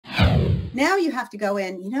Now you have to go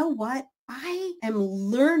in, you know what? I am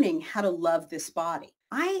learning how to love this body.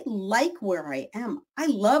 I like where I am. I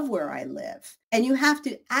love where I live. And you have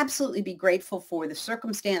to absolutely be grateful for the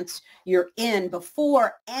circumstance you're in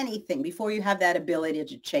before anything, before you have that ability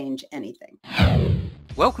to change anything.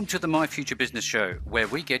 Welcome to the My Future Business Show, where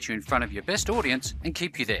we get you in front of your best audience and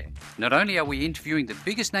keep you there. Not only are we interviewing the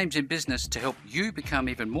biggest names in business to help you become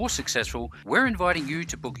even more successful, we're inviting you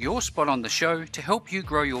to book your spot on the show to help you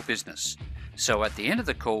grow your business. So at the end of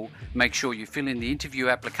the call, make sure you fill in the interview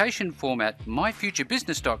application form at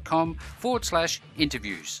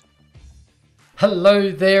myfuturebusiness.com/interviews.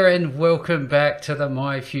 Hello there and welcome back to the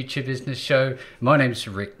My Future Business Show. My name's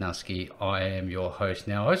Rick Nusky. I am your host.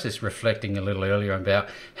 Now, I was just reflecting a little earlier about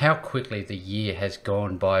how quickly the year has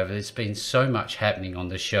gone by. There's been so much happening on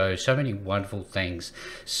the show, so many wonderful things,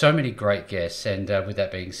 so many great guests. And with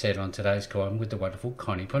that being said, on today's call, I'm with the wonderful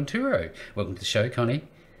Connie Ponturo. Welcome to the show, Connie.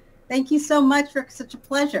 Thank you so much, Rick. Such a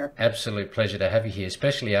pleasure. Absolute pleasure to have you here,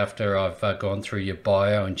 especially after I've gone through your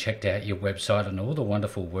bio and checked out your website and all the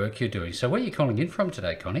wonderful work you're doing. So where are you calling in from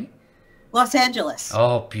today, Connie? Los Angeles.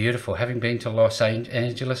 Oh, beautiful. Having been to Los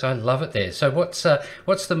Angeles, I love it there. So what's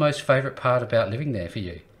the most favorite part about living there for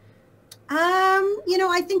you?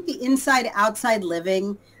 I think the inside-outside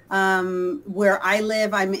living. Where I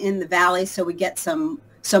live, I'm in the valley, so we get some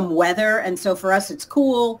weather, and so for us it's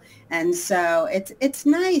cool, and so it's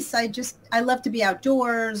nice. I love to be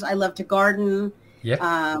outdoors. I love to garden.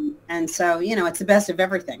 Yeah. And so it's the best of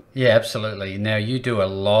everything. Yeah, absolutely. Now you do a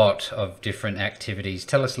lot of different activities.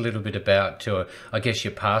 Tell us a little bit about I guess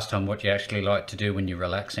your pastime, what you actually like to do when you're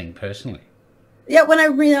relaxing personally. Yeah, when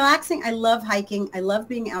I'm relaxing, I love hiking. I love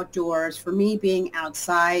being outdoors. For me, being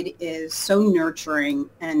outside is so nurturing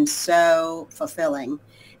and so fulfilling,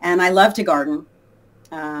 and I love to garden.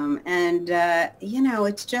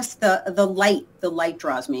 It's just the light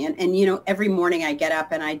draws me. And every morning I get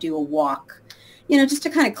up and I do a walk, just to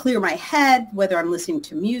kind of clear my head, whether I'm listening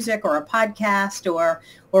to music or a podcast or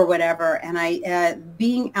whatever. And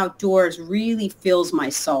being outdoors really fills my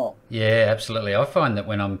soul. Yeah, absolutely. I find that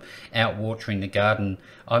when I'm out watering the garden,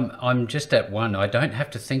 I'm just at one. I don't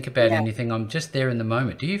have to think about anything. I'm just there in the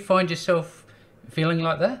moment. Do you find yourself feeling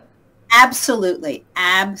like that? Absolutely.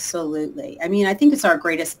 Absolutely. I mean, I think it's our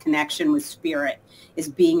greatest connection with spirit is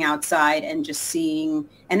being outside and just seeing,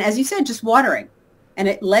 and as you said, just watering. And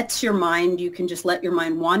it lets you can just let your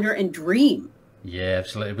mind wander and dream. Yeah,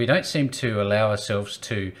 absolutely. We don't seem to allow ourselves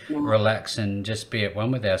to relax and just be at one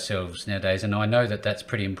with ourselves nowadays. And I know that that's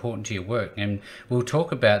pretty important to your work. And we'll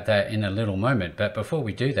talk about that in a little moment. But before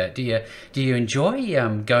we do that, do you enjoy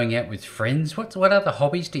going out with friends? What other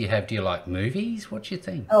hobbies do you have? Do you like movies? What do you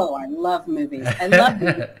think? Oh, I love movies. I love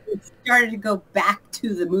movies. I started to go back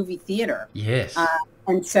to the movie theater. Yes.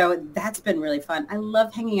 And so that's been really fun. I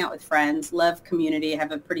love hanging out with friends, love community. I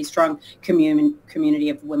have a pretty strong community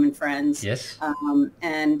of women friends. Yes. What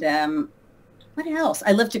else?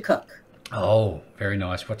 I love to cook. Oh, very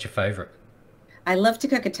nice. What's your favorite? I love to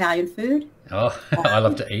cook Italian food. Oh, I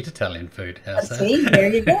love to eat Italian food. How's that? See,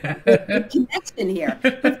 there you go. Good connection here.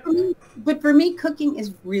 But for me, cooking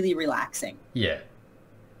is really relaxing. Yeah.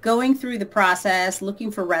 Going through the process, looking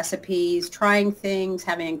for recipes, trying things,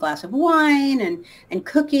 having a glass of wine and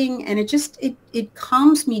cooking. And it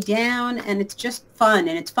calms me down, and it's just fun,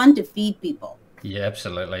 and it's fun to feed people. Yeah,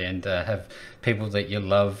 absolutely. And have people that you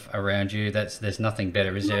love around you. There's nothing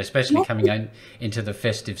better, is there? Especially coming into the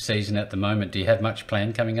festive season at the moment. Do you have much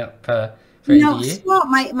planned coming up for the year? Well,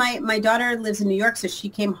 my daughter lives in New York, so she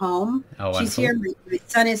came home. Oh, she's wonderful. here. My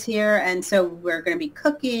son is here. And so we're going to be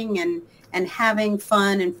cooking and having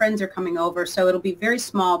fun, and friends are coming over. So it'll be very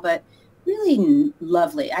small, but really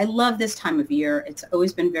lovely. I love this time of year. It's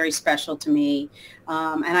always been very special to me.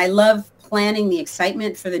 And I love planning the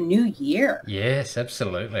excitement for the new year. Yes,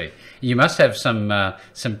 absolutely. You must have some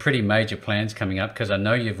pretty major plans coming up, because I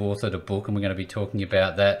know you've authored a book, and we're going to be talking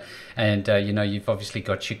about that. And, you've obviously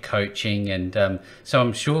got your coaching. And so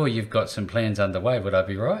I'm sure you've got some plans underway. Would I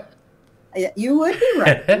be right? You would be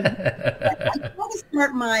right. I try to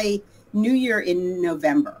start my New Year in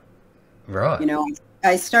November. Right.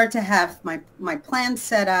 I start to have my plans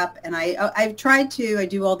set up, and I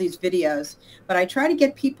do all these videos, but I try to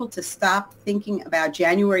get people to stop thinking about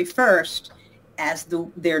January 1st as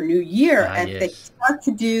their new year. And yes. They start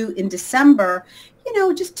to do in December,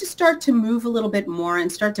 just to start to move a little bit more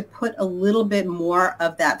and start to put a little bit more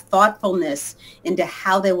of that thoughtfulness into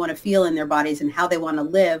how they want to feel in their bodies and how they want to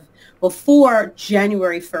live before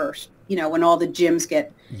January 1st. When all the gyms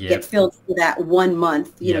get filled for that 1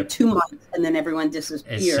 month, 2 months, and then everyone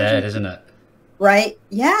disappears. It's sad, isn't it? Right.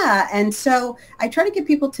 Yeah. And so I try to get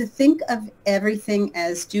people to think of everything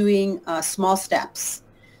as doing small steps.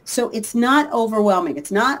 So it's not overwhelming.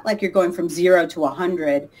 It's not like you're going from 0 to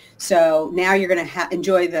 100. So now you're going to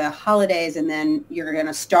enjoy the holidays and then you're going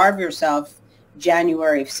to starve yourself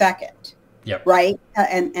January 2nd. Yep. Right.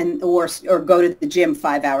 Or go to the gym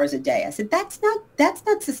 5 hours a day. I said, that's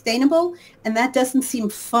not sustainable. And that doesn't seem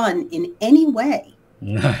fun in any way.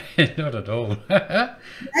 No, not at all.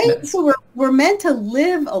 Right? So we're meant to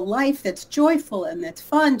live a life that's joyful and that's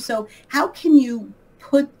fun. So how can you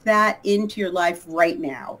put that into your life right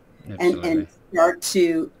now and start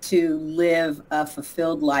to live a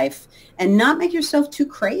fulfilled life and not make yourself too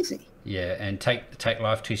crazy? Yeah, and take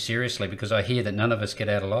life too seriously, because I hear that none of us get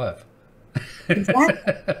out alive.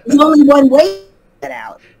 Exactly. There's only one way to get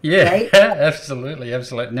out. Yeah, right? absolutely.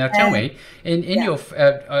 Now, tell me, in your,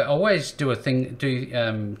 I always do things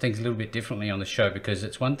a little bit differently on the show, because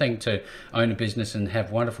it's one thing to own a business and have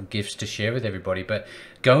wonderful gifts to share with everybody, but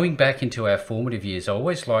going back into our formative years, I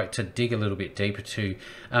always like to dig a little bit deeper to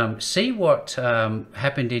see what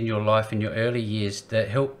happened in your life in your early years that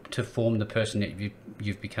helped to form the person that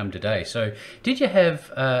you've become today. So did you have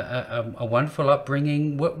a wonderful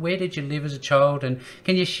upbringing? Where did you live as a child? And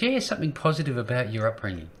can you share something positive about your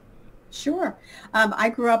upbringing? Sure. I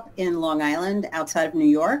grew up in Long Island outside of New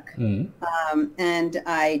York. And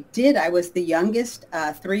I was the youngest,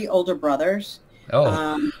 3 older brothers.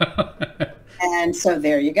 Oh. And so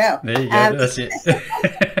there you go. There you go. That's it.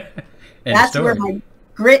 That's where my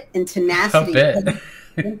grit and tenacity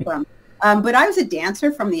came from. But I was a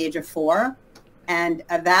dancer from the age of 4. And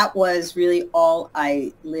that was really all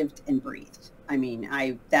I lived and breathed. I mean,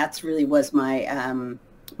 that's really was my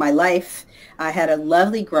my life. I had a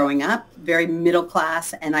lovely growing up, very middle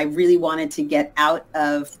class, and I really wanted to get out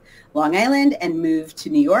of Long Island and move to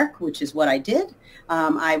New York, which is what I did.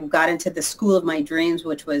 I got into the school of my dreams,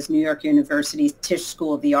 which was New York University's Tisch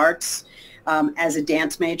School of the Arts, as a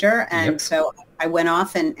dance major. And so I went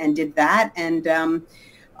off and did that. And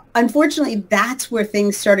unfortunately, that's where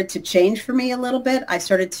things started to change for me a little bit. I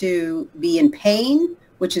started to be in pain,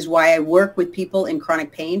 which is why I work with people in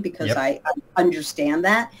chronic pain, because I understand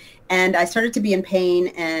that. And I started to be in pain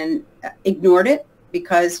and ignored it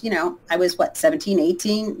because, I was 17,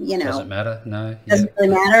 18, Doesn't matter. No. Doesn't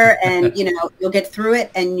really matter. And, you'll get through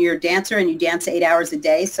it, and you're a dancer and you dance 8 hours a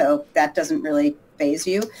day. So that doesn't really faze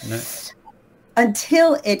you. No.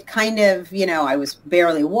 Until it kind of, I was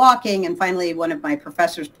barely walking. And finally, one of my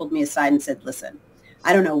professors pulled me aside and said, listen,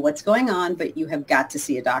 I don't know what's going on, but you have got to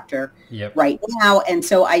see a doctor right now. And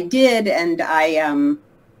so I did. And I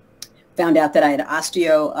found out that I had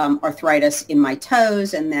osteoarthritis in my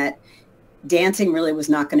toes, and that dancing really was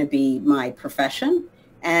not going to be my profession.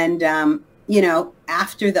 And,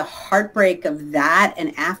 after the heartbreak of that,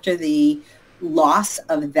 and after the loss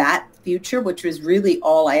of that future, which was really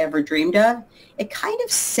all I ever dreamed of, it kind of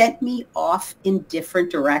sent me off in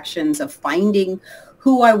different directions of finding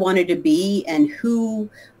who I wanted to be and who,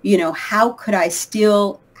 how could I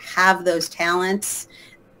still have those talents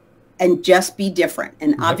and just be different,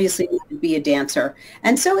 and obviously be a dancer.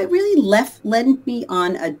 And so it really led me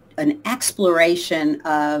on an exploration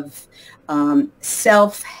of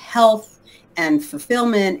self-health and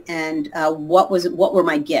fulfillment, and what were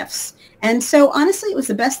my gifts. And so honestly, it was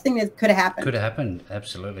the best thing that could have happened. Could have happened,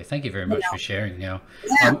 absolutely. Thank you very much for sharing. Now,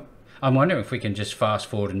 I'm wondering if we can just fast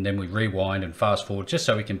forward and then we rewind and fast forward, just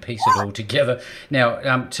so we can piece it all together.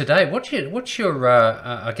 Now, today, what's your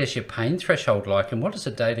I guess your pain threshold like, and what does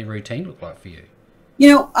a daily routine look like for you?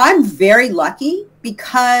 I'm very lucky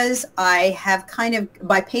because I have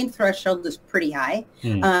my pain threshold is pretty high.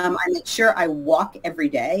 I make sure I walk every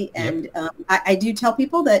day. And I do tell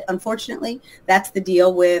people that, unfortunately, that's the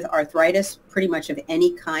deal with arthritis, pretty much of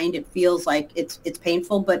any kind. It feels like it's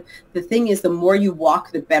painful. But the thing is, the more you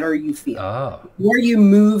walk, the better you feel. The more you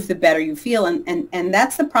move, the better you feel. And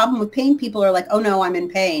that's the problem with pain. People are like, oh, no, I'm in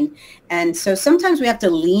pain. And so sometimes we have to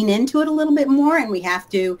lean into it a little bit more, and we have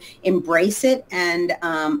to embrace it. And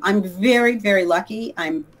I'm very, very lucky.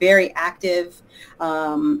 I'm very active.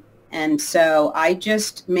 And so I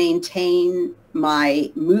just maintain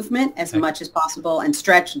my movement as much as possible, and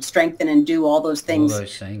stretch and strengthen and do all those things. All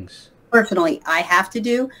those things. Personally, I have to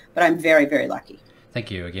do, but I'm very, very lucky.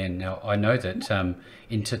 Thank you again. Now, I know that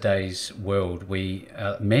in today's world,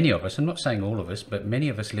 many of us, I'm not saying all of us, but many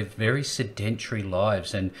of us live very sedentary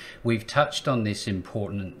lives. And we've touched on this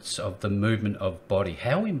importance of the movement of body.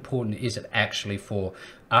 How important is it actually for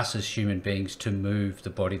us as human beings to move the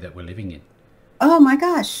body that we're living in? Oh my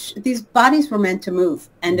gosh, these bodies were meant to move.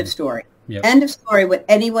 End of story. End of story. What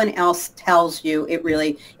anyone else tells you,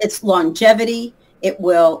 it's longevity, It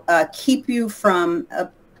will keep you from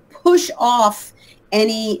push off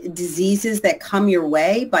any diseases that come your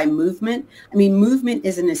way by movement. I mean, movement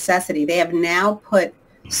is a necessity. They have now put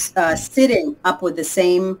sitting up with the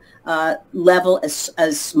same level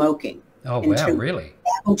as smoking. Oh, wow, really?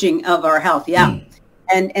 Damaging of our health, yeah.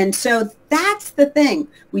 And so that's the thing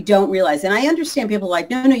we don't realize. And I understand people are like,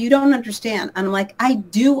 no, you don't understand. And I'm like, I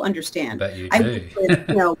do understand. But you do. I work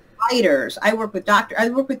with, writers. I work with doctors. I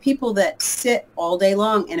work with people that sit all day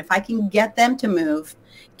long. And if I can get them to move,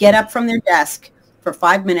 get up from their desk for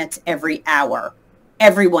 5 minutes every hour,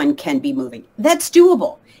 everyone can be moving. That's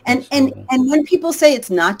doable. And when people say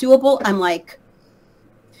it's not doable, I'm like,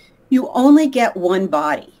 you only get one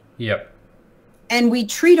body. Yep. And we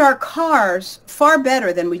treat our cars far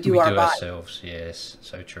better than we do our bodies. Ourselves. Yes,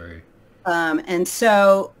 so true. And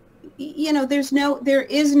so, there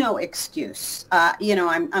is no excuse.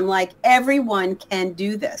 I'm like, everyone can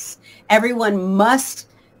do this. Everyone must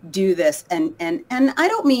do this. And I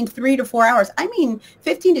don't mean 3 to 4 hours. I mean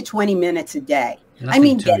 15 to 20 minutes a day.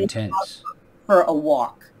 Nothing too intense. Out for a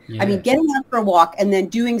walk. Yeah. I mean, getting out for a walk and then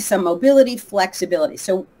doing some mobility, flexibility.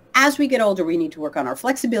 So as we get older, we need to work on our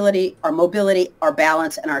flexibility, our mobility, our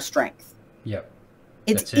balance, and our strength. Yep.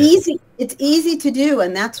 It's easy. It's easy to do.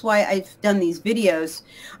 And that's why I've done these videos,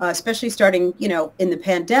 especially starting, in the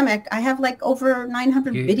pandemic. I have like over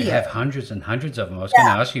 900 videos. You have hundreds and hundreds of them. I was going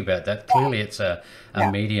to ask you about that. Clearly, it's a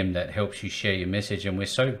medium that helps you share your message. And we're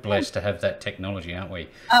so blessed to have that technology, aren't we?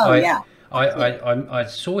 Oh, yeah. I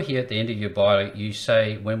saw here at the end of your bio, you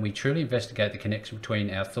say, when we truly investigate the connection between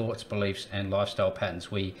our thoughts, beliefs, and lifestyle patterns,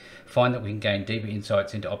 we find that we can gain deeper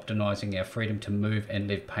insights into optimizing our freedom to move and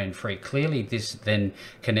live pain-free. Clearly, this then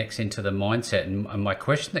connects into the mindset. And my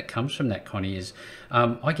question that comes from that, Connie, is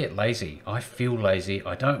I get lazy. I feel lazy.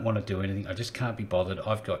 I don't want to do anything. I just can't be bothered.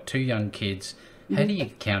 I've got 2 young kids. How do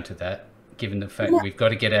you counter that, given the fact that we've got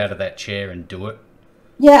to get out of that chair and do it?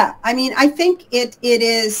 Yeah, I mean, I think it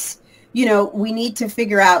is... we need to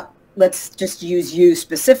figure out, let's just use you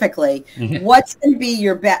specifically, what's going to be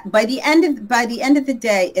your best. By the end of the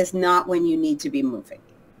day is not when you need to be moving.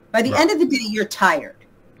 By the end of the day, you're tired.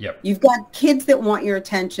 Yep. You've got kids that want your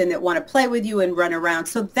attention, that want to play with you and run around.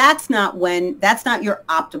 So that's not your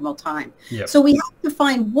optimal time. Yep. So we have to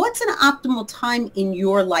find what's an optimal time in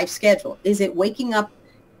your life schedule. Is it waking up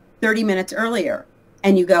 30 minutes earlier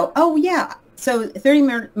and you go, oh yeah. So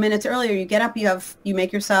 30 minutes earlier, you get up, you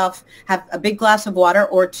make yourself have a big glass of water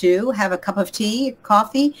or 2, have a cup of tea,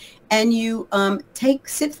 coffee, and you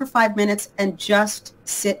sit for 5 minutes and just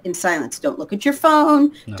sit in silence. Don't look at your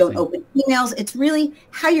phone. Nothing. Don't open emails. It's really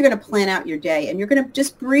how you're going to plan out your day, and you're going to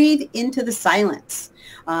just breathe into the silence.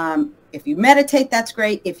 If you meditate, that's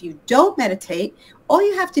great. If you don't meditate, all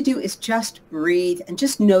you have to do is just breathe and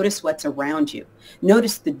just notice what's around you.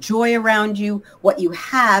 Notice the joy around you, what you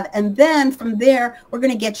have, and then from there, we're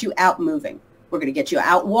going to get you out moving. We're going to get you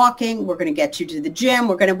out walking. We're going to get you to the gym.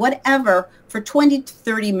 We're going to whatever for 20 to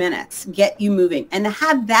 30 minutes, get you moving and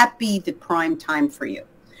have that be the prime time for you.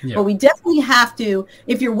 Yeah. But we definitely have to,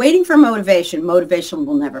 if you're waiting for motivation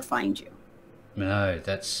will never find you. No,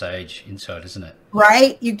 that's sage insight, isn't it?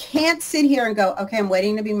 Right? You can't sit here and go, okay, I'm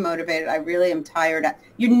waiting to be motivated. I really am tired.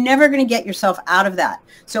 You're never going to get yourself out of that.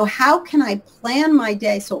 So how can I plan my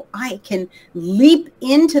day so I can leap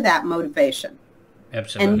into that motivation?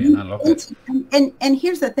 Absolutely, and unlock it. And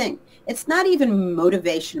here's the thing. It's not even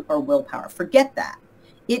motivation or willpower. Forget that.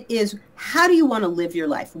 It is, how do you want to live your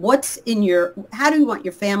life? How do you want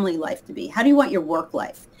your family life to be? How do you want your work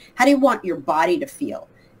life? How do you want your body to feel?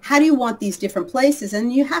 How do you want these different places?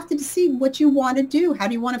 And you have to see what you want to do. How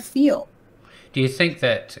do you want to feel? Do you think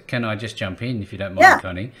that, can I just jump in if you don't mind,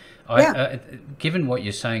 Connie? Given what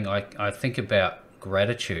you're saying, I think about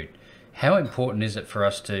gratitude. How important is it for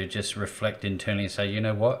us to just reflect internally and say, you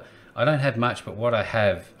know what, I don't have much, but what I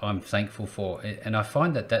have, I'm thankful for. And I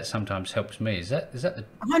find that sometimes helps me. Is that the...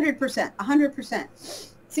 100%,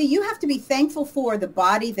 100%. See, you have to be thankful for the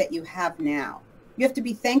body that you have now. You have to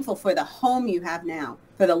be thankful for the home you have now,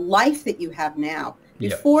 for the life that you have now,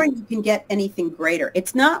 before you can get anything greater.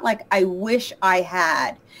 It's not like I wish I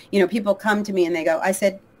had. People come to me and they go, I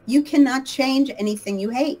said, you cannot change anything you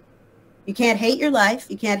hate. You can't hate your life.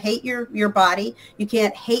 You can't hate your body. You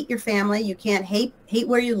can't hate your family. You can't hate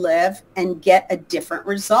where you live and get a different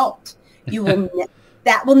result. You will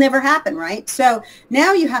that will never happen, right? So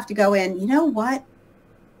now you have to go in, you know what?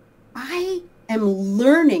 I am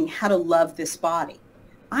learning how to love this body.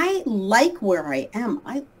 I like where I am.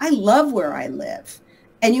 I love where I live.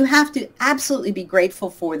 And you have to absolutely be grateful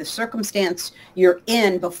for the circumstance you're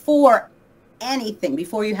in before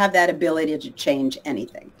you have that ability to change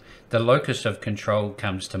anything. the locus of control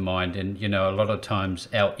comes to mind. And, you know, a lot of times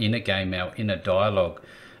our inner game, our inner dialogue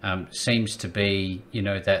seems to be, you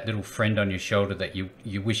know, that little friend on your shoulder that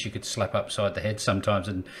you wish you could slap upside the head sometimes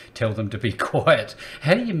and tell them to be quiet.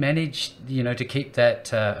 How do you manage, you know, to keep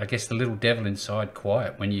that, I guess, the little devil inside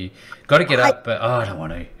quiet when you got to get up, but, I don't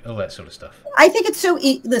want to, all that sort of stuff? I think it's so,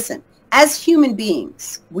 listen, as human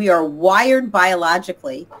beings, we are wired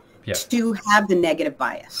biologically to have the negative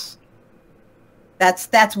bias.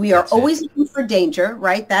 We are always looking for danger,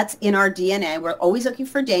 right? That's in our DNA. We're always looking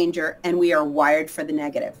for danger, and we are wired for the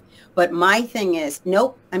negative. But my thing is,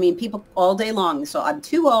 nope. I mean, people all day long. So I'm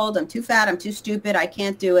too old. I'm too fat. I'm too stupid. I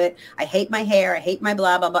can't do it. I hate my hair. I hate my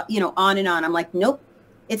blah, blah, blah, you know, on and on. I'm like, nope,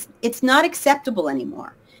 it's not acceptable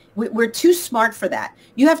anymore. We're too smart for that.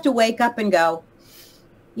 You have to wake up and go,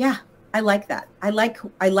 yeah, I like that. I like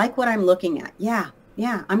what I'm looking at.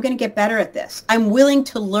 Yeah, I'm going to get better at this. I'm willing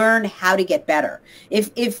to learn how to get better.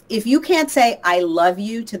 If you can't say I love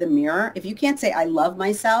you to the mirror, if you can't say I love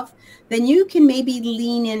myself, then you can maybe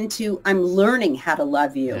lean into I'm learning how to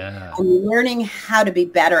love you. Yeah. I'm learning how to be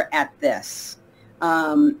better at this.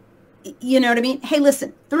 You know what I mean? Hey,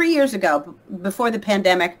 listen, 3 years ago, before the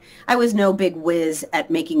pandemic, I was no big whiz at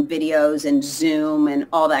making videos and Zoom and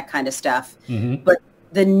all that kind of stuff. Mm-hmm. But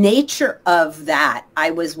the nature of that,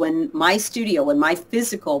 when my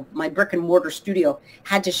brick and mortar studio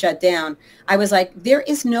had to shut down, I was like, there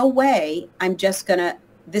is no way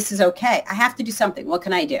this is okay. I have to do something. What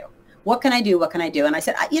can I do? What can I do? What can I do? And I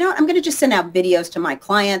said, you know what? I'm going to just send out videos to my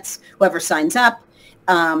clients, whoever signs up,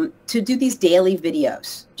 to do these daily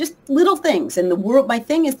videos, just little things. And my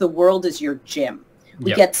thing is the world is your gym.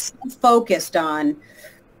 We get so focused on,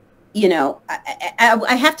 you know,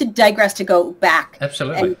 I have to digress to go back.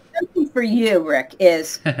 Absolutely. And something for you, Rick,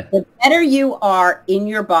 is the better you are in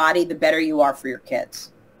your body, the better you are for your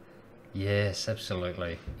kids. Yes,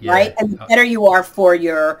 absolutely. Yeah. Right? And the better you are for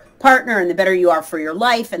your partner, and the better you are for your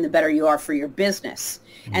life, and the better you are for your business.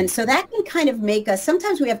 And so that can kind of make us,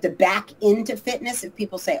 sometimes we have to back into fitness if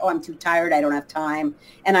people say, oh, I'm too tired, I don't have time.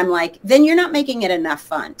 And I'm like, then you're not making it enough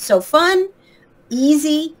fun. So fun,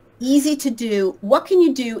 easy to do. What can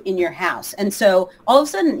you do in your house? And so all of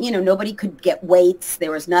a sudden, you know, nobody could get weights.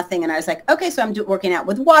 There was nothing. And I was like, okay, so I'm working out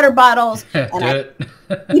with water bottles. And I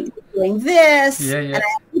keep doing this. And I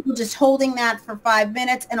have people just holding that for 5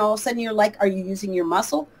 minutes. And all of a sudden you're like, are you using your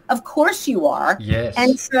muscle? Of course you are. Yes.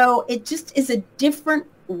 And so it just is a different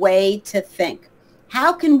way to think.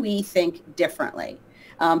 How can we think differently?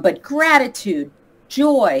 But gratitude,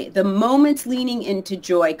 joy, the moments leaning into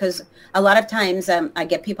joy, because a lot of times I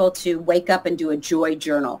get people to wake up and do a joy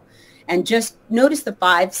journal and just notice the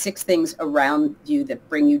 5-6 things around you that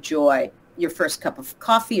bring you joy. Your first cup of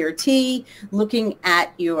coffee or tea, looking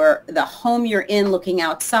at the home you're in, looking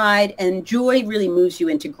outside, and joy really moves you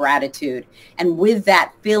into gratitude. And with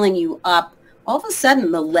that filling you up, all of a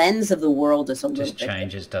sudden the lens of the world is a little bit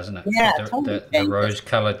changes, doesn't it? Yeah, the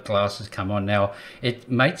rose-colored glasses come on. Now, it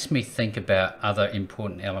makes me think about other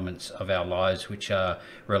important elements of our lives, which are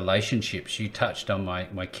relationships. You touched on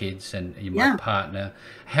my kids and my partner.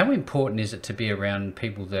 How important is it to be around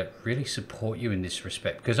people that really support you in this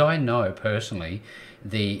respect? Because I know personally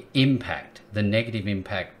the negative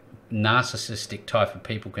impact narcissistic type of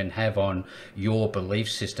people can have on your belief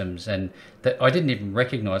systems, and that I didn't even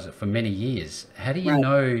recognize it for many years. How do you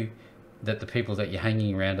know that the people that you're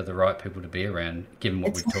hanging around are the right people to be around, given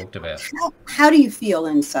what we've talked about? How do you feel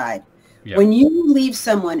inside? When you leave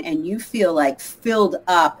someone and you feel like filled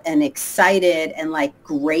up and excited and like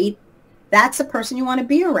great, that's the person you want to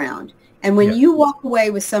be around. And when you walk away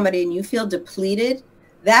with somebody and you feel depleted,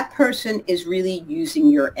 that person is really using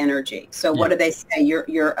your energy. So what do they say? You're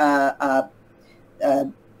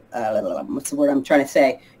what's the word I'm trying to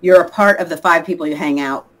say? You're a part of the 5 people you hang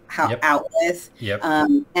out with.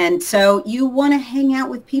 And so you want to hang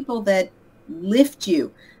out with people that lift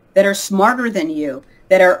you, that are smarter than you,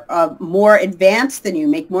 that are more advanced than you,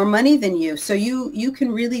 make more money than you. So you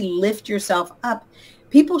can really lift yourself up.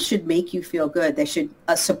 People should make you feel good. They should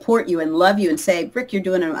support you and love you and say, Rick, you're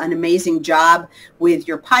doing an amazing job with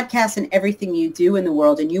your podcast and everything you do in the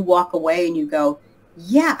world. And you walk away and you go,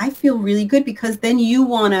 yeah, I feel really good, because then you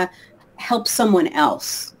want to help someone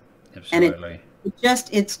else. Absolutely. And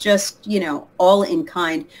it's just, you know, all in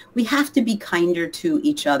kind. We have to be kinder to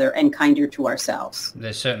each other and kinder to ourselves.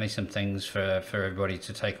 There's certainly some things for everybody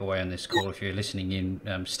to take away on this call. If you're listening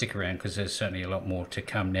in, stick around, because there's certainly a lot more to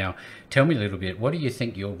come. Now, tell me a little bit, what do you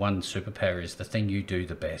think your one superpower is, the thing you do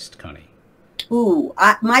the best, Connie?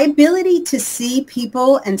 My ability to see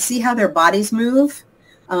people and see how their bodies move,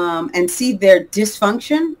 and see their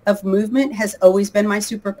dysfunction of movement has always been my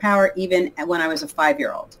superpower, even when I was a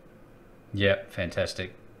 5-year-old. Yeah,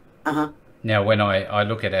 fantastic. Uh-huh. Now, when I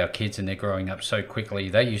look at our kids and they're growing up so quickly,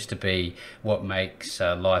 they used to be what makes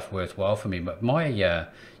life worthwhile for me. But my,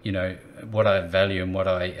 what I value and what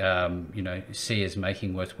I, see as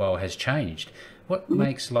making worthwhile has changed. What Mhm.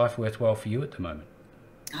 makes life worthwhile for you at the moment?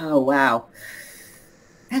 Oh, wow.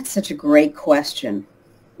 That's such a great question.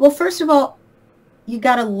 Well, first of all, you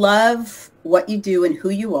got to love what you do and who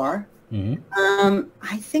you are. Hmm.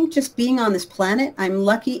 I think just being on this planet, I'm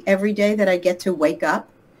lucky every day that I get to wake up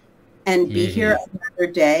and be Yeah, here yeah.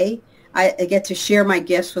 another day. I get to share my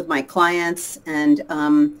gifts with my clients and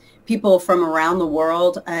people from around the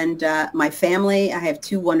world and my family. I have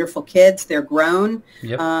two wonderful kids. They're grown.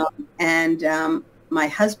 Yep. Um, and my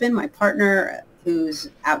husband, my partner, who's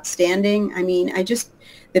outstanding. I mean,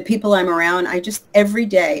 the people I'm around, every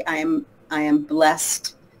day I am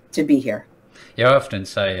blessed to be here. Yeah, I often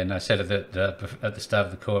say, and I said at the start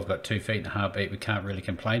of the call, I've got 2 feet and a heartbeat. We can't really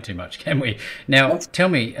complain too much, can we? Now, That's tell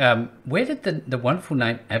me, where did the wonderful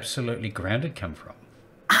name Absolutely Grounded come from?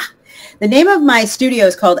 The name of my studio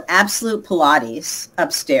is called Absolute Pilates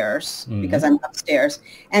upstairs Hmm. because I'm upstairs.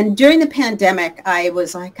 And during the pandemic, I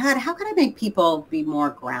was like, God, how can I make people be more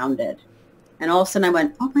grounded? And all of a sudden I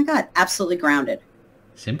went, oh my God, absolutely grounded.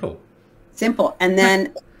 Simple. Simple. And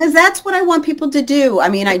then, because that's what I want people to do. I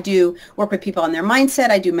mean, I do work with people on their mindset.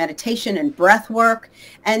 I do meditation and breath work.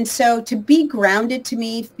 And so to be grounded to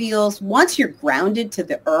me feels, once you're grounded to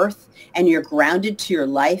the earth and you're grounded to your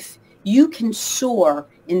life, you can soar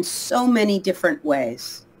in so many different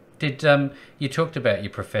ways. Did you talked about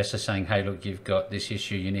your professor saying, "Hey, look, you've got this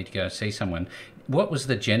issue. You need to go and see someone." What was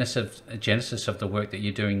the genesis of the work that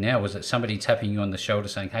you're doing now? Was it somebody tapping you on the shoulder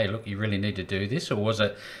saying, "Hey, look, you really need to do this," or was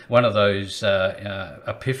it one of those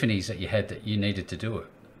epiphanies that you had that you needed to do it?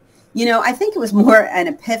 I think it was more an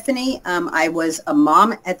epiphany. I was a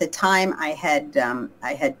mom at the time. I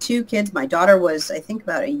had two kids. My daughter was, I think,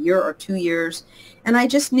 about a year or 2 years, and I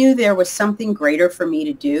just knew there was something greater for me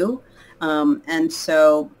to do. And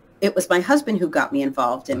so it was my husband who got me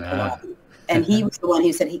involved in Ah, Pilates. And he was the one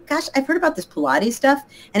who said, "Hey, gosh, I've heard about this Pilates stuff,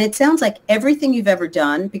 and it sounds like everything you've ever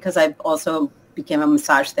done," because I've also became a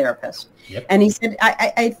massage therapist. yep. And he said,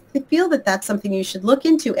 I feel that that's something you should look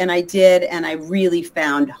into. And I did, and I really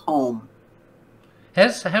found home.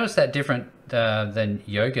 How is that different than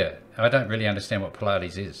yoga? I don't really understand what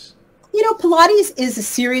Pilates is. Pilates is a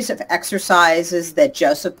series of exercises that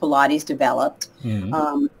Joseph Pilates developed.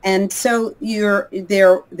 Hmm. And so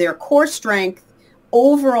their core strength,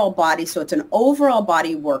 overall body. So it's an overall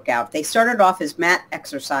body workout. They started off as mat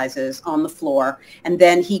exercises on the floor, and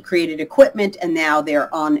then he created equipment, and now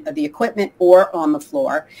they're on the equipment or on the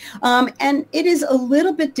floor. And it is a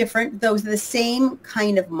little bit different. Those are the same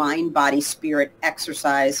kind of mind, body, spirit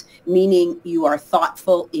exercise, meaning you are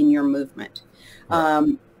thoughtful in your movement. Right.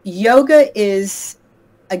 Yoga is,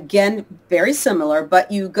 again, very similar,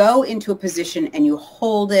 but you go into a position and you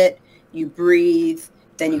hold it, you breathe,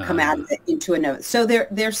 then you come out Uh, of it into another. So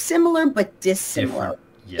they're similar but dissimilar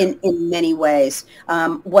Different. Yeah. in many ways.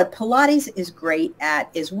 What Pilates is great at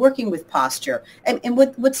is working with posture. And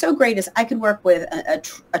what's so great is I could work with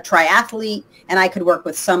a triathlete, and I could work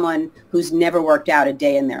with someone who's never worked out a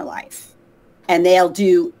day in their life. And they'll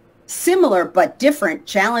do similar but different,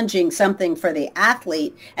 challenging something for the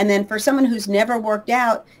athlete. And then for someone who's never worked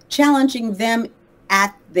out, challenging them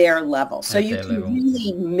at their level. So At you their can level.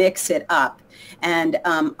 really mix it up. And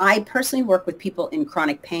I personally work with people in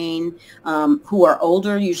chronic pain who are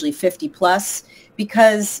older, usually 50 plus,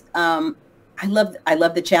 because I love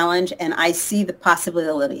the challenge, and I see the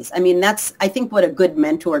possibilities. I mean, that's, I think, what a good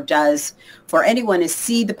mentor does for anyone, is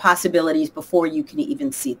see the possibilities before you can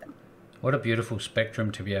even see them. What a beautiful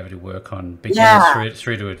spectrum to be able to work on, beginners Yeah.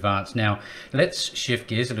 through to advanced. Now, let's shift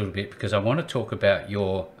gears a little bit because I want to talk about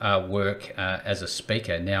your work as a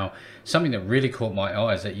speaker. Now, something that really caught my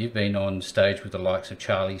eye is that you've been on stage with the likes of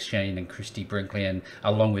Charlie Sheen and Christy Brinkley, and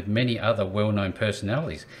along with many other well-known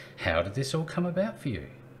personalities. How did this all come about for you?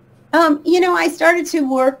 I started to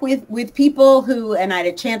work with people who, and I had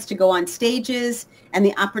a chance to go on stages, and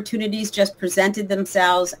the opportunities just presented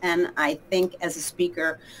themselves. And I think as a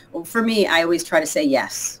speaker, well, for me, I always try to say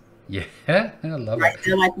yes. Yeah, I love Right? it.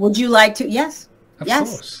 They're like, would you like to? Yes, Of yes,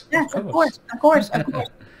 course, of yes, of course. course, of course, of course.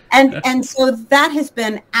 And so that has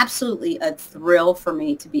been absolutely a thrill for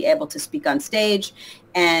me to be able to speak on stage,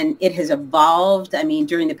 and it has evolved. I mean,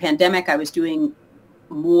 during the pandemic, I was doing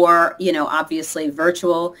more, obviously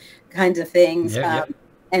virtual kinds of things, Yeah, yeah.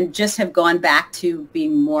 and just have gone back to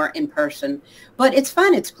being more in person. But it's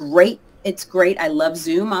fun. It's great. It's great. I love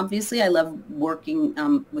Zoom, obviously. I love working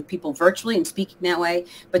with people virtually and speaking that way.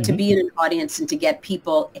 But to Hmm. be in an audience and to get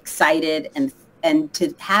people excited and and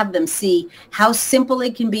to have them see how simple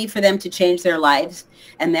it can be for them to change their lives,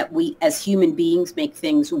 and that we as human beings make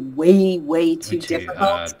things way, way too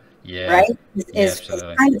difficult. Yeah, Right? yeah, Is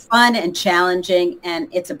absolutely. kind of fun and challenging, and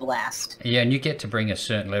it's a blast. Yeah, and you get to bring a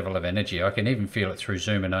certain level of energy. I can even feel it through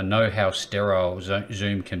Zoom, and I know how sterile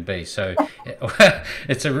Zoom can be. So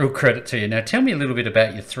it's a real credit to you. Now, tell me a little bit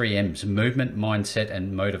about your three M's: movement, mindset,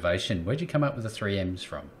 and motivation. Where'd you come up with the three M's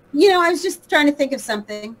from? I was just trying to think of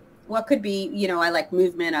something. What could be, I like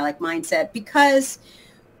movement, I like mindset, because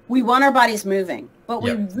we want our bodies moving, but we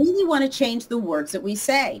Yep. really want to change the words that we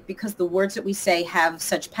say, because the words that we say have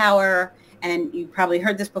such power. And you probably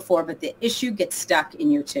heard this before, but the issue gets stuck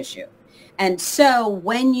in your tissue. And so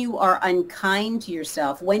when you are unkind to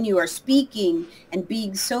yourself, when you are speaking and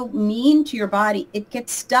being so mean to your body, it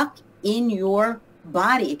gets stuck in your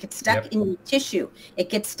body. It gets stuck Yep. in your tissue. It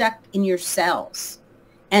gets stuck in your cells.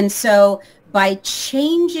 And so by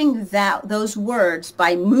changing those words,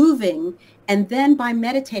 by moving, and then by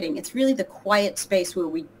meditating, it's really the quiet space where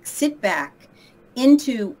we sit back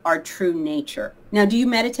into our true nature. Now, do you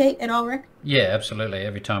meditate at all, Rick? Yeah, absolutely.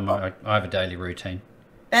 Every time I have a daily routine.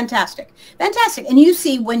 Fantastic. Fantastic. And you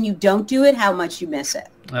see when you don't do it, how much you miss it.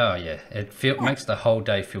 Oh yeah, makes the whole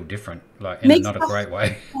day feel different, like in a Makes not a the great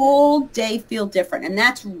way. whole day feel different. And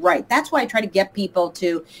that's right. That's why I try to get people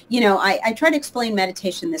to, I try to explain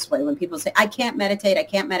meditation this way. When people say, I can't meditate,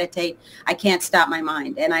 I can't stop my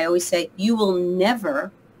mind. And I always say, you will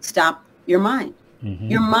never stop your mind. Mm-hmm.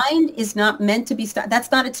 Your mind is not meant to be stopped.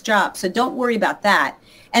 That's not its job. So don't worry about that.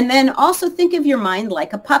 And then also think of your mind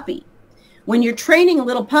like a puppy. When you're training a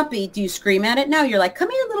little puppy, do you scream at it? No, you're like, come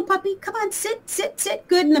here, little puppy. Come on, sit, sit, sit.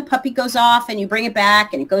 Good. And the puppy goes off and you bring it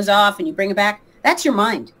back, and it goes off and you bring it back. That's your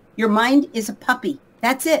mind. Your mind is a puppy.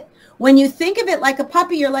 That's it. When you think of it like a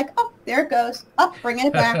puppy, you're like, oh, there it goes. Oh, bringing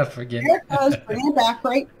it back. There it goes. Bringing it back,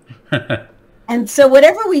 right? And so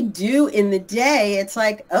whatever we do in the day, it's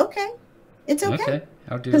like, okay, it's okay. Okay,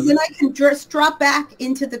 I'll do Because then it. I can just drop back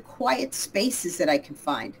into the quiet spaces that I can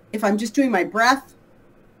find. If I'm just doing my breath,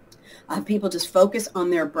 people just focus on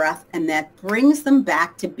their breath, and that brings them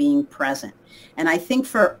back to being present. And I think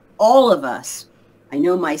for all of us, I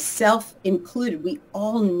know myself included, we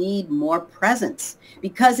all need more presence,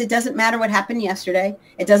 because it doesn't matter what happened yesterday.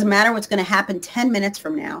 It doesn't matter what's going to happen 10 minutes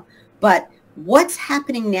from now. But what's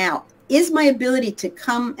happening now is my ability to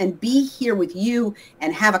come and be here with you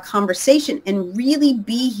and have a conversation and really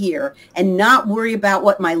be here and not worry about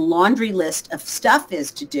what my laundry list of stuff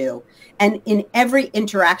is to do. And in every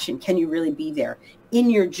interaction, can you really be there?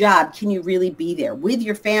 In your job, can you really be there? With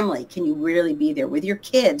your family, can you really be there? With your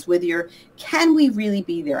kids, can we really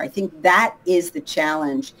be there? I think that is the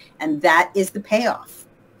challenge, and that is the payoff.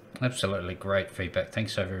 Absolutely great feedback.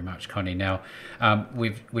 Thanks so very much, Connie. Now,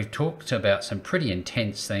 we've talked about some pretty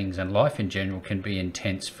intense things, and life in general can be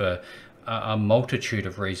intense for a multitude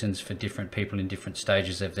of reasons for different people in different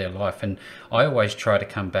stages of their life. And I always try to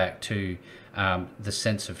come back to the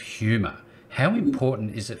sense of humor. How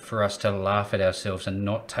important is it for us to laugh at ourselves and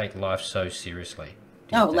not take life so seriously?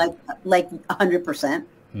 Oh, like 100%.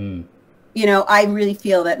 I really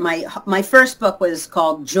feel that my first book was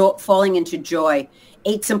called Falling into Joy,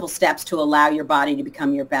 8 Simple Steps to Allow Your Body to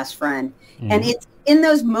Become Your Best Friend. Mm-hmm. And it's in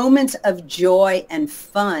those moments of joy and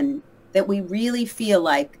fun that we really feel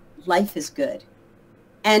like life is good.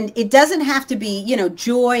 And it doesn't have to be,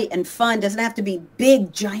 joy and fun doesn't have to be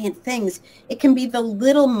big, giant things. It can be the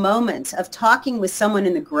little moments of talking with someone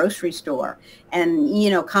in the grocery store and,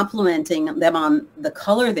 complimenting them on the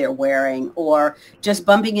color they're wearing, or just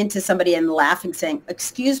bumping into somebody and laughing, saying,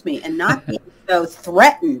 excuse me, and not being so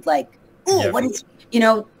threatened, like, oh, what is,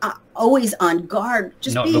 always on guard.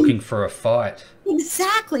 Just not looking for a fight.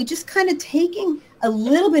 Exactly. Just kind of taking a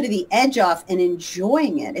little bit of the edge off and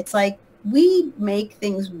enjoying it. It's like, we make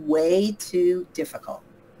things way too difficult.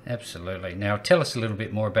 Absolutely. Now, tell us a little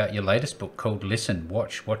bit more about your latest book called Listen,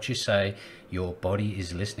 Watch What You Say, Your Body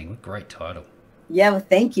is Listening. What a great title. Yeah, well,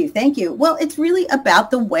 thank you. Thank you. Well, it's really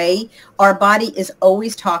about the way our body is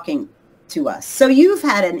always talking to us. So you've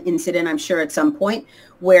had an incident, I'm sure, at some point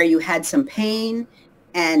where you had some pain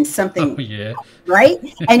and something, right?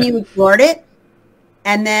 And you ignored it.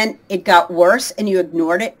 And then it got worse and you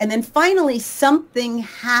ignored it. And then finally something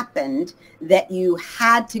happened that you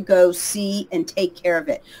had to go see and take care of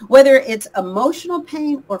it. Whether it's emotional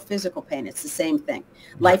pain or physical pain, it's the same thing.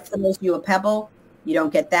 Life throws you a pebble. You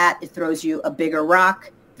don't get that. It throws you a bigger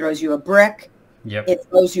rock, throws you a brick. Yep. It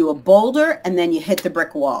throws you a boulder, and then you hit the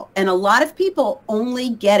brick wall. And a lot of people only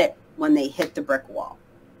get it when they hit the brick wall.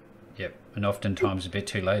 Yep. And oftentimes a bit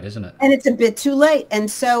too late, isn't it? And it's a bit too late. And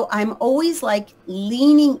so I'm always like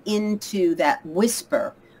leaning into that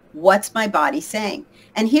whisper what's my body saying?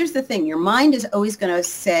 And here's the thing, your mind is always going to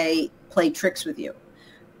say, play tricks with you.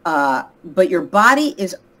 But your body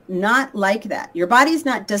is not like that. Your body's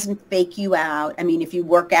doesn't fake you out. I mean, if you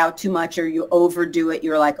work out too much or you overdo it,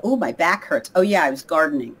 you're like, oh, my back hurts. Oh yeah, I was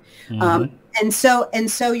gardening. Mm-hmm.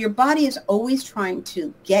 And so your body is always trying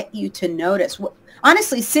to get you to notice.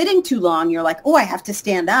 Honestly, sitting too long, you're like, oh, I have to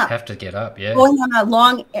stand up. Have to get up, yeah. Going on a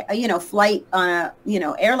long, flight, on a,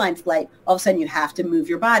 airline flight, all of a sudden you have to move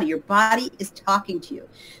your body. Your body is talking to you.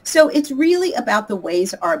 So it's really about the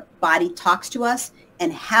ways our body talks to us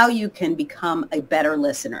and how you can become a better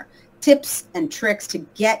listener. Tips and tricks to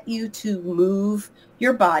get you to move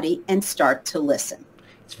your body and start to listen.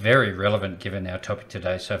 It's very relevant given our topic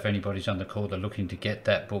today. So if anybody's on the call, they're looking to get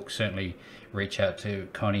that book, certainly reach out to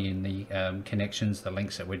Connie in the connections, the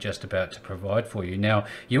links that we're just about to provide for you. Now,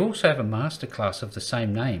 you also have a masterclass of the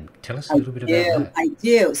same name. Tell us a little bit about that. I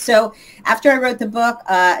do. So after I wrote the book,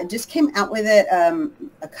 I just came out with it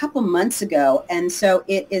a couple months ago. And so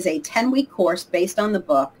it is a 10-week course based on the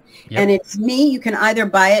book. Yep. And it's me. You can either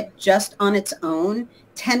buy it just on its own,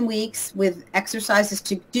 10 weeks with exercises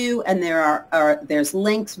to do, and there's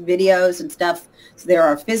links, videos and stuff. So there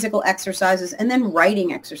are physical exercises and then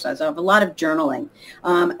writing exercises. I have a lot of journaling.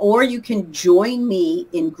 Or you can join me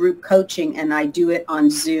in group coaching, and I do it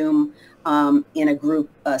on Zoom in a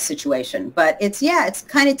group situation. But it's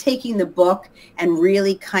kind of taking the book and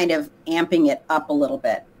really kind of amping it up a little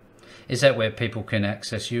bit. Is that where people can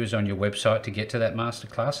access you? Is on your website to get to that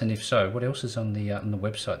masterclass? And if so, what else is on the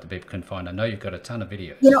website that people can find? I know you've got a ton of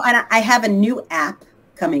videos. And I have a new app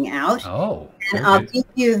coming out. Oh. And I'll give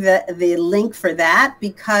you the link for that,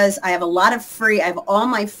 because I have I have all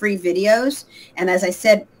my free videos. And as I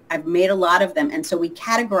said, I've made a lot of them. And so we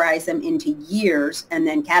categorize them into years and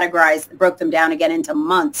then broke them down again into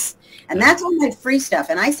months. And that's all my free stuff.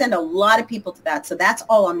 And I send a lot of people to that. So that's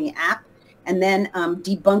all on the app. And then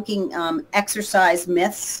debunking exercise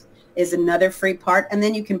myths is another free part. And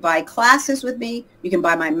then you can buy classes with me. You can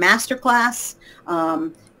buy my master class.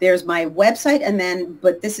 There's my website.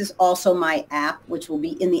 But this is also my app, which will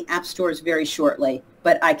be in the app stores very shortly.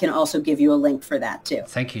 But I can also give you a link for that too.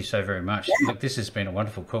 Thank you so very much. Yeah. Look, this has been a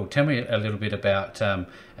wonderful call. Tell me a little bit about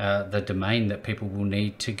the domain that people will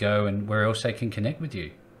need to go and where else they can connect with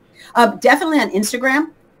you. Definitely on Instagram,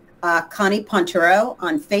 Connie Ponturo,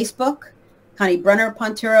 on Facebook. Connie Brunner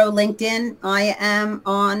Ponturo, LinkedIn. I am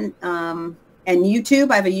on, and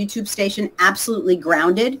YouTube. I have a YouTube station, Absolutely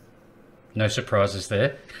Grounded. No surprises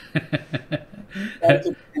there.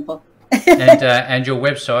 And your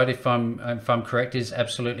website, if I'm correct, is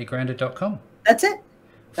absolutelygrounded.com. That's it.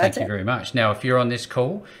 Thank you very much. Now, if you're on this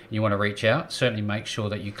call and you want to reach out, certainly make sure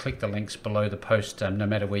that you click the links below the post. No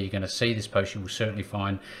matter where you're going to see this post, you will certainly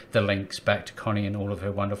find the links back to Connie and all of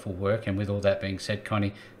her wonderful work. And with all that being said,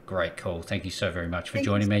 Connie, great call. Thank you so very much for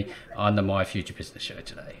joining me on the My Future Business Show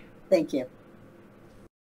today. Thank you.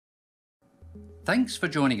 Thanks for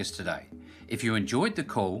joining us today. If you enjoyed the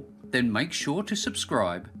call, then make sure to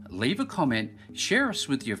subscribe, leave a comment, share us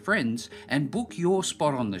with your friends, and book your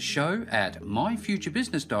spot on the show at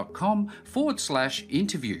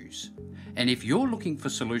myfuturebusiness.com/interviews. And if you're looking for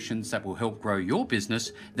solutions that will help grow your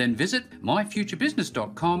business, then visit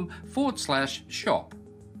myfuturebusiness.com/shop.